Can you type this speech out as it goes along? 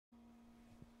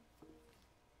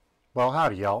Well,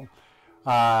 howdy, y'all.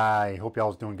 I hope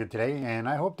y'all's doing good today, and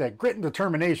I hope that grit and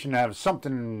determination have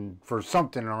something for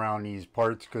something around these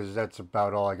parts, because that's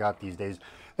about all I got these days.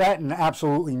 That and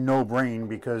absolutely no brain,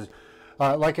 because,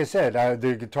 like I said,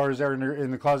 the guitars there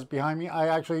in the closet behind me, I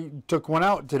actually took one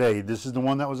out today. This is the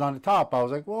one that was on the top. I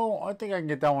was like, well, I think I can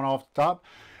get that one off the top,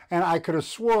 and I could have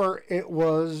swore it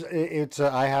was.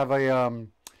 I have a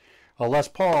Les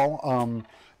Paul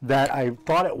that I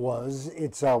thought it was.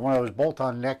 It's one of those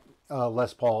bolt-on neck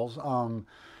Les Pauls, and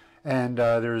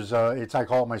I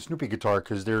call it my Snoopy guitar,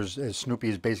 because Snoopy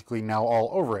is basically now all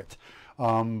over it.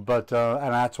 And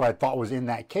that's what I thought was in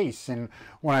that case. And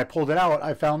when I pulled it out,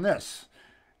 I found this.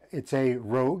 It's a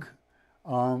Rogue.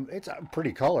 It's a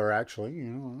pretty color, actually. You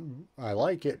know, I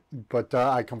like it, but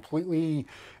I completely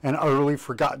and utterly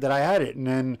forgot that I had it. And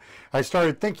then I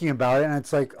started thinking about it, and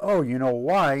it's like, oh, you know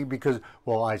why? Because,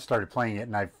 well, I started playing it,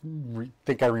 and I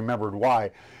think I remembered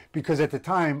why. Because at the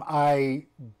time, both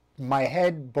my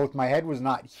head was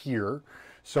not here,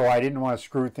 so I didn't want to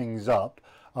screw things up.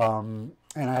 And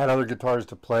I had other guitars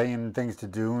to play and things to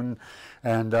do,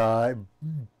 and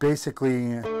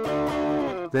basically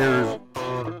there's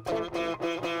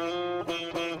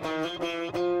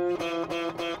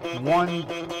one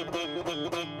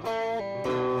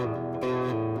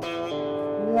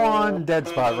dead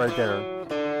spot right there.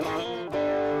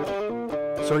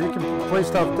 So you can play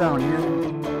stuff down here.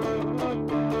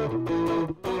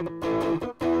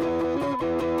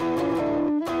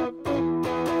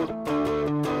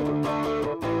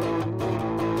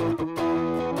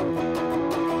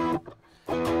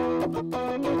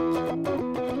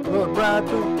 Look, bride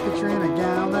put a picture in a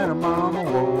gown that her mama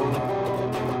wore.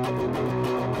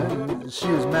 She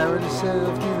was married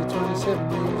herself nearly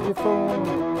 27 years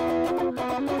before.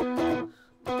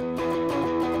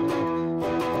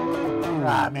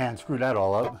 Ah, man, screw that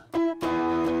all up.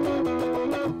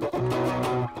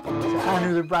 I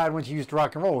knew the bride when she used to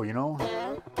rock and roll, you know.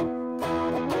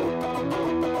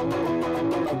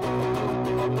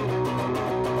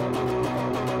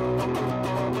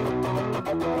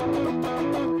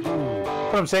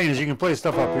 What I'm saying is you can play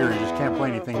stuff up here, you just can't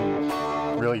play anything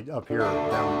really up here,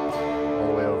 down all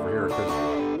the way over here, because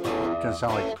it's going to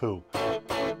sound like poo.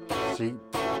 See?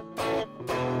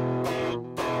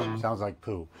 Sounds like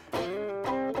poo.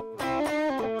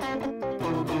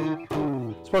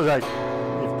 Suppose if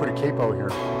you put a capo here,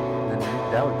 then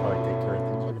that would probably take care of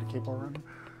things. I'll get a capo around here.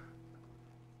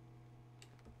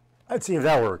 Let's see if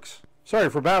that works. Sorry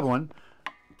for babbling,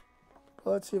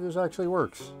 but let's see if this actually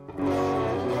works.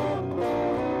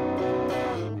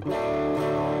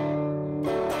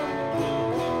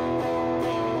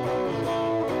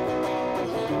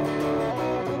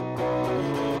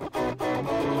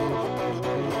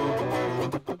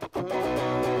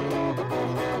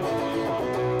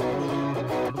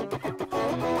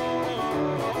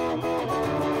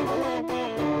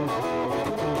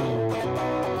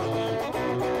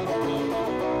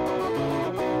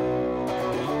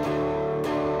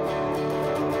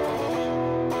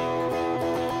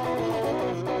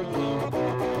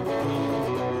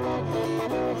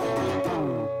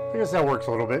 I guess that works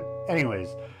a little bit.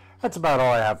 Anyways, that's about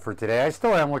all I have for today. I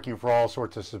still am looking for all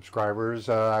sorts of subscribers.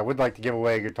 I would like to give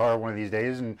away a guitar one of these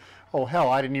days, and oh hell,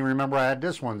 I didn't even remember I had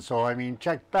this one. So I mean,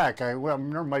 check back. Well,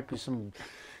 there might be some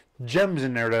gems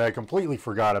in there that I completely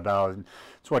forgot about.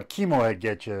 It's what chemo head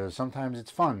gets you. Sometimes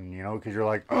it's fun, you know, because you're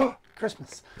like, oh,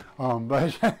 Christmas.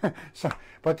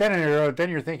 But then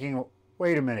you're thinking,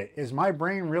 wait a minute, is my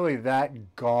brain really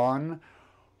that gone?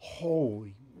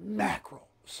 Holy mackerel.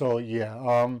 So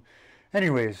yeah,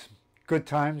 anyways, good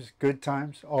times, good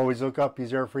times. Always look up,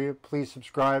 he's there for you. Please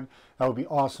subscribe, that would be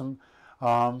awesome.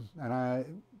 And I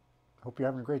hope you're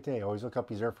having a great day. Always look up,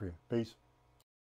 he's there for you. Peace.